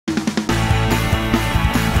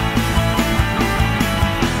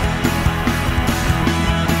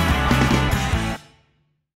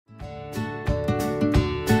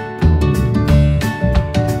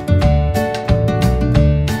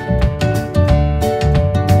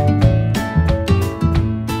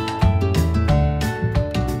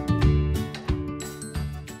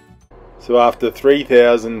So after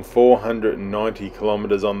 3,490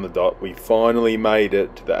 kilometres on the dot, we finally made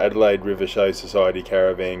it to the Adelaide River Show Society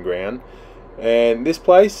Caravan Ground. And this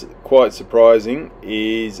place, quite surprising,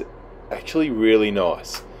 is actually really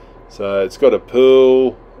nice. So it's got a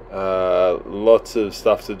pool, lots of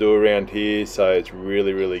stuff to do around here, so it's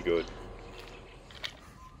really, really good.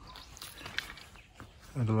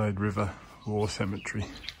 Adelaide River War Cemetery.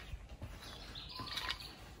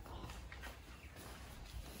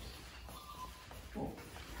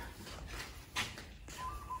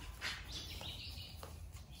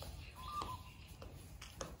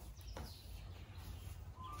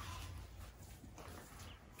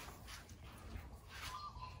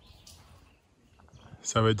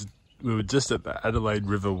 So we were just at the Adelaide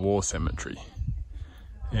River War Cemetery,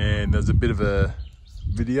 and there's a bit of a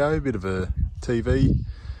video, a bit of a TV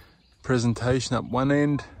presentation up one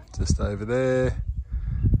end, just over there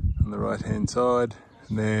on the right hand side,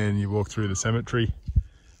 and then you walk through the cemetery.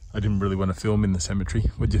 I didn't really want to film in the cemetery.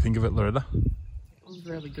 What do you think of it, Loretta? It was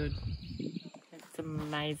really good. It's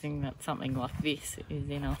amazing that something like this is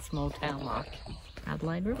in a small town like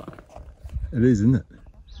Adelaide River. It is, isn't it?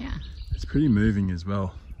 Yeah. It's pretty moving as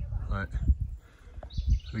well. Like,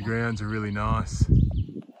 the grounds are really nice.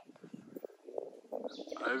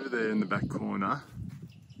 Over there in the back corner,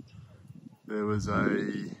 there was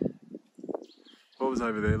what was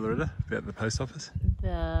over there, Loretta, about the post office?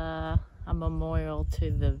 A memorial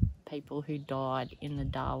to the people who died in the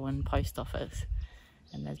Darwin post office.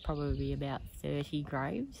 And there's probably about 30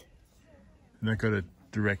 graves. And they got a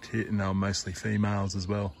direct hit, and they were mostly females as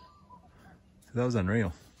well. So that was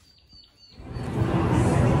unreal.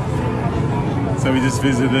 So we just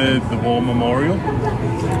visited the War Memorial.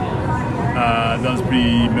 That was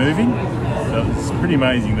pretty moving. That was pretty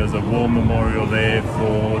amazing. There's a war memorial there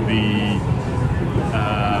for the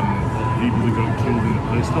people who got killed in the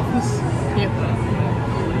post office. Yep.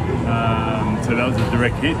 So that was a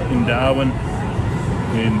direct hit in Darwin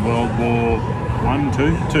in World War War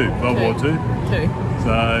Two.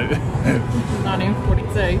 So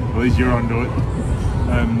 1942. At least you're onto it.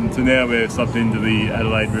 So now we're stopped into the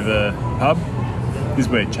Adelaide River pub. This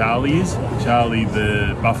is where Charlie is. Charlie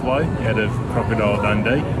the buffalo out of Crocodile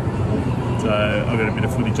Dundee. So I've got a bit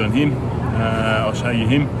of footage on him. I'll show you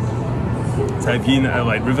him. So if you're in the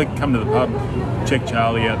Adelaide River, come to the pub, check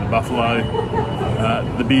Charlie out, the buffalo.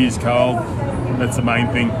 The beer's cold, that's the main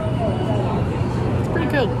thing. It's pretty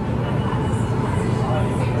cool.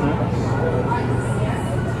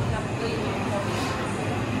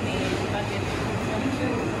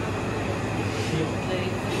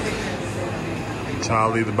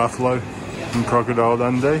 Charlie the buffalo from Crocodile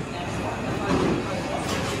Dundee.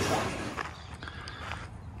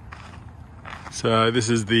 So this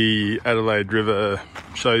is the Adelaide River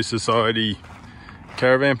Show Society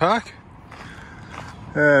Caravan Park.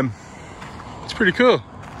 It's pretty cool.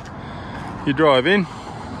 You drive in,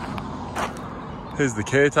 there's the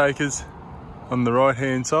caretakers on the right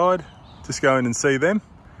hand side. Just go in and see them.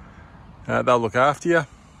 They'll look after you.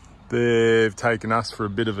 They've taken us for a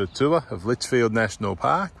bit of a tour of Litchfield National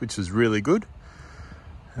Park, which is really good.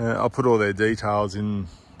 I'll put all their details in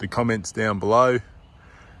the comments down below.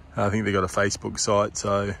 I think they've got a Facebook site,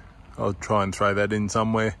 so I'll try and throw that in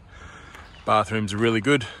somewhere. Bathrooms are really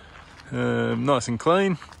good, nice and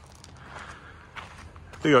clean.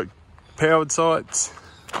 They've got powered sites.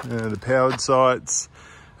 The powered sites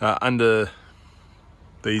under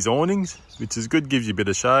these awnings, which is good, gives you a bit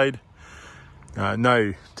of shade.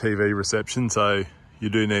 No TV reception, so you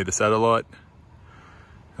do need a satellite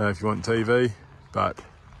if you want TV, but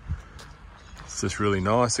it's just really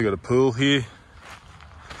nice. They've got a pool here.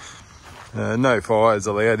 No fires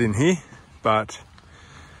allowed in here, but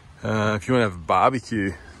if you want to have a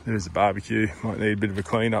barbecue, there is a barbecue. Might need a bit of a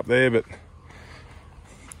clean up there, but I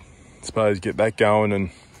suppose get that going,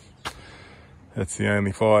 and that's the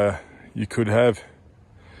only fire you could have.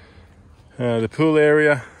 The pool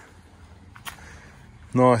area,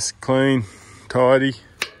 nice, clean, tidy.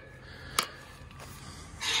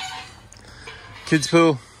 Kids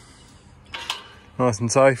pool, nice and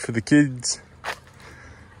safe for the kids.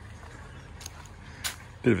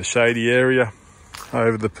 Bit of a shady area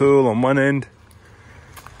over the pool on one end.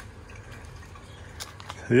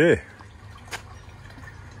 So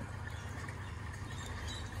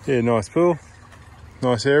yeah, nice pool,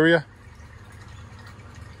 nice area.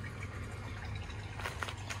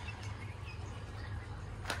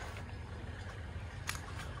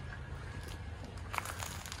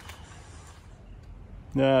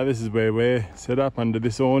 Now this is where we're set up under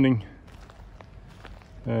this awning.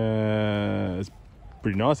 It's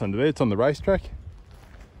pretty nice under there. It's on the racetrack,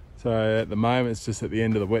 So at the moment it's just at the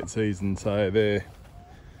end of the wet season, so they're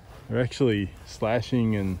actually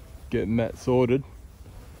slashing and getting that sorted,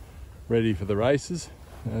 ready for the races.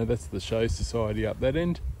 That's the show society up that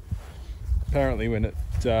end. Apparently when it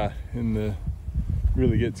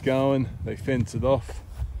really gets going, they fence it off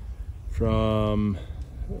from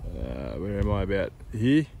where am I, about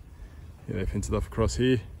here? Yeah, they fence it off across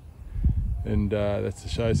here, and that's the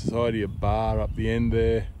show society, a bar up the end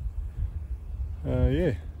there.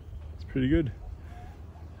 Yeah, it's pretty good.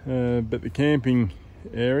 But the camping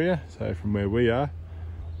area, so from where we are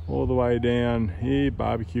all the way down here,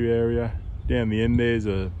 barbecue area, down the end there's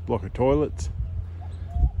a block of toilets,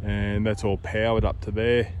 and that's all powered up to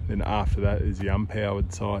there. Then after that is the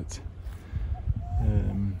unpowered sites.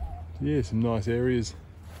 Yeah, some nice areas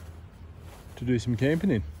to do some camping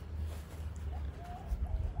in.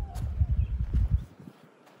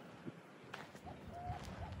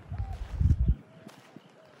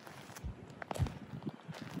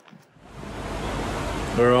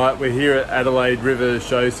 Alright, we're here at Adelaide River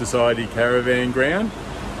Show Society Caravan Ground.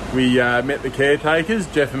 We met the caretakers,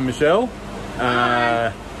 Jeff and Michelle.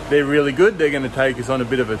 They're really good. They're going to take us on a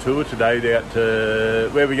bit of a tour today out to...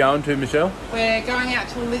 Where are we going to, Michelle? We're going out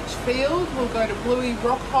to Litchfield. We'll go to Bluey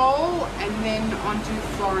Rock Hole and then on to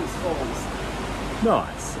Florence Falls.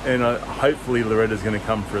 Nice. And hopefully Loretta's going to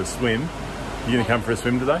come for a swim. You going to come for a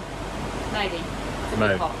swim today? Maybe. It's a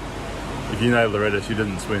Maybe. bit hot. If you know Loretta, she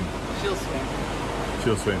doesn't swim. She'll swim.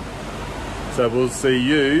 She'll swim. So we'll see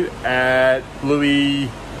you at Bluey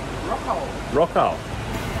Rock Hole. Rock Hole.